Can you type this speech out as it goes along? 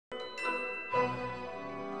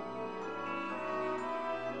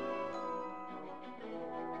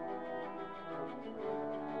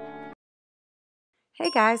Hey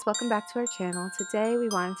guys, welcome back to our channel. Today we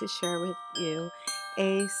wanted to share with you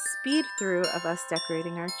a speed through of us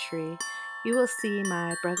decorating our tree. You will see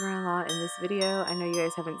my brother-in-law in this video. I know you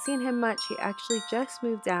guys haven't seen him much. He actually just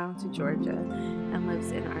moved down to Georgia and lives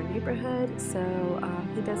in our neighborhood, so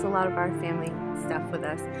he does a lot of our family stuff with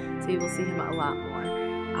us, so you will see him a lot more.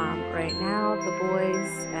 Right now the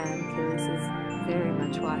boys, and Kaylee's is very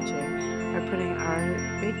much watching, are putting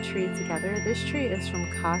our big tree together. This tree is from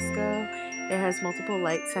Costco. It has multiple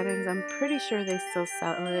light settings. I'm pretty sure they still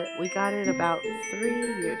sell it. We got it about 3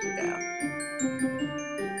 years ago.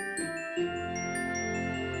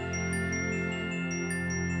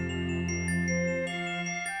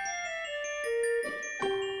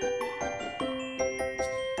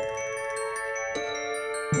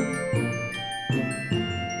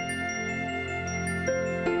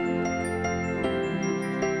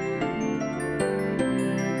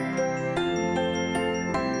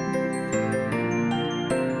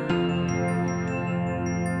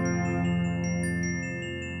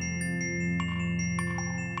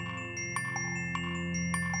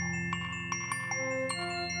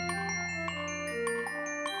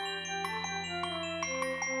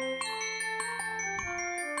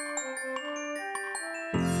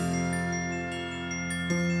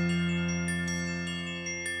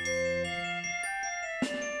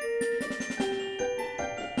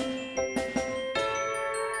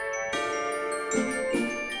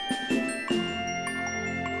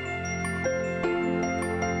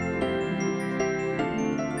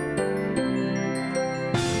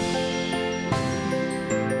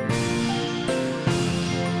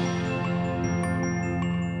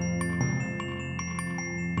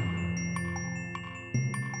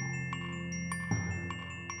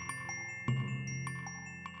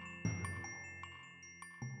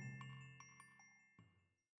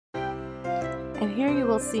 And here you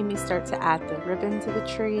will see me start to add the ribbon to the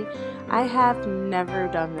tree. I have never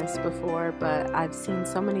done this before, but I've seen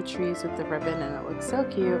so many trees with the ribbon and it looks so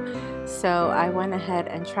cute. So I went ahead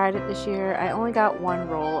and tried it this year. I only got one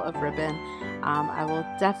roll of ribbon. I will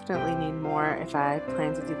definitely need more if I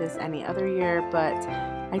plan to do this any other year, but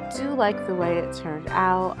I do like the way it turned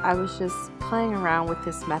out. I was just playing around with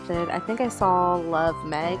this method. I think I saw Love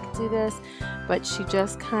Meg do this, but she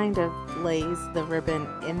just kind of lays the ribbon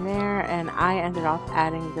in there, and I ended up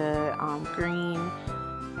adding the green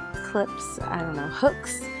clips, I don't know,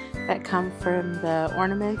 hooks that come from the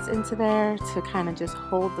ornaments into there to kind of just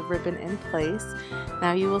hold the ribbon in place.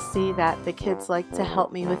 Now you will see that the kids like to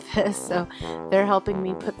help me with this, so they're helping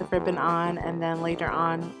me put the ribbon on, and then later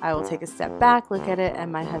on I will take a step back, look at it,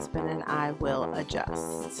 and my husband and I will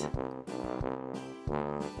adjust.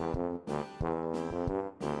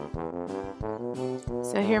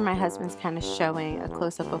 So here my husband's kind of showing a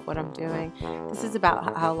close-up of what I'm doing. This is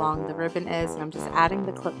about how long the ribbon is, and I'm just adding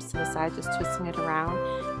the clips to the side, just twisting it around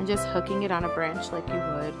and just hooking it on a branch like you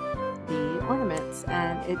would the ornaments,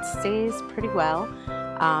 and it stays pretty well.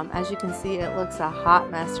 As you can see, it looks a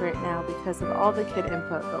hot mess right now because of all the kid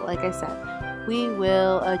input, but like I said, we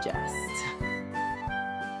will adjust.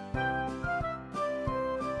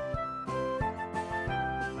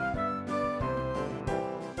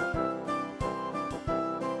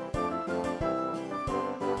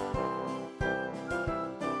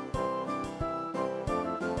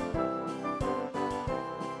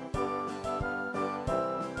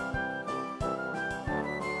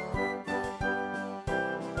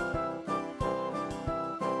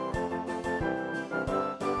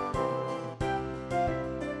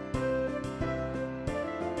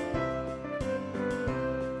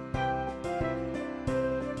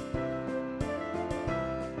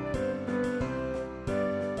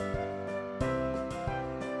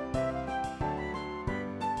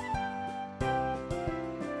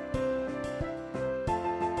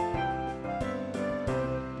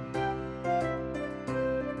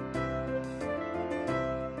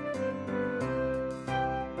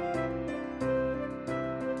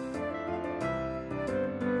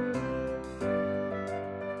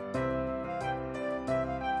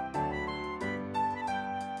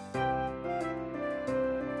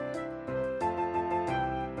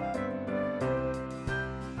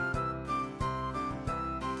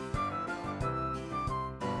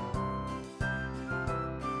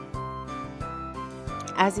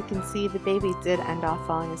 As you can see, the baby did end off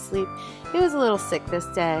falling asleep. He was a little sick this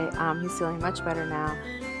day. He's feeling much better now,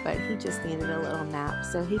 but he just needed a little nap.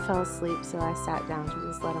 So he fell asleep, so I sat down to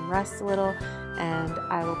just let him rest a little, and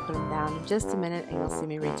I will put him down in just a minute and you'll see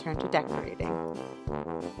me return to decorating.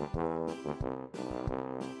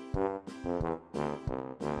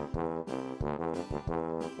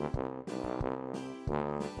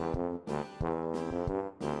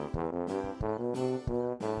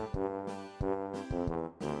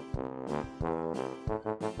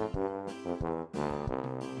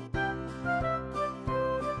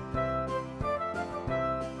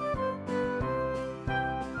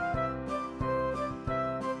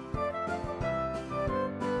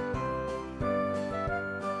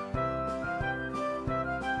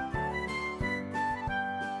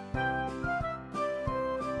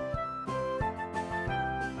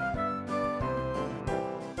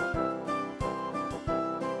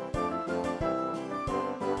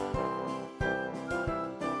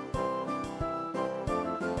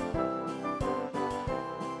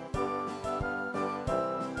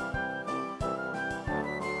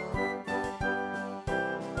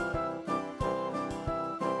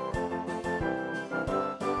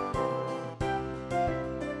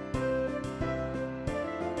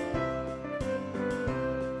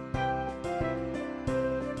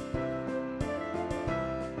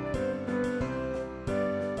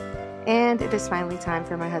 And it is finally time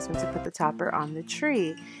for my husband to put the topper on the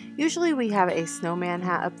tree. Usually we have a snowman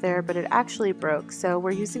hat up there, but it actually broke, so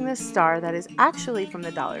we're using this star that is actually from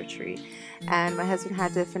the Dollar Tree. And my husband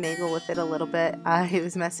had to finagle with it a little bit. He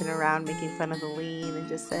was messing around, making fun of the lean and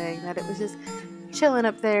just saying that it was just chilling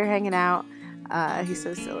up there, hanging out. He's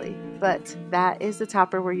so silly. But that is the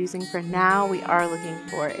topper we're using for now. We are looking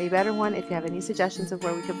for a better one. If you have any suggestions of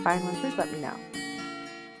where we can find one, please let me know.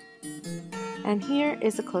 And here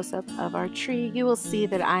is a close-up of our tree. You will see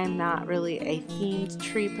that I am not really a themed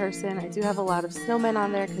tree person. I do have a lot of snowmen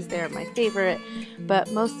on there because they're my favorite,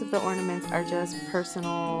 but most of the ornaments are just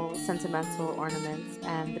personal, sentimental ornaments,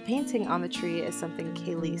 and the painting on the tree is something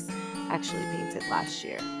Kaylee's actually painted last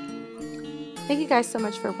year. Thank you guys so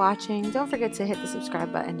much for watching. Don't forget to hit the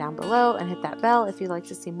subscribe button down below and hit that bell if you'd like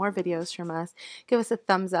to see more videos from us. Give us a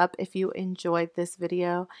thumbs up if you enjoyed this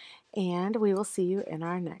video, and we will see you in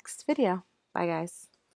our next video. Bye guys.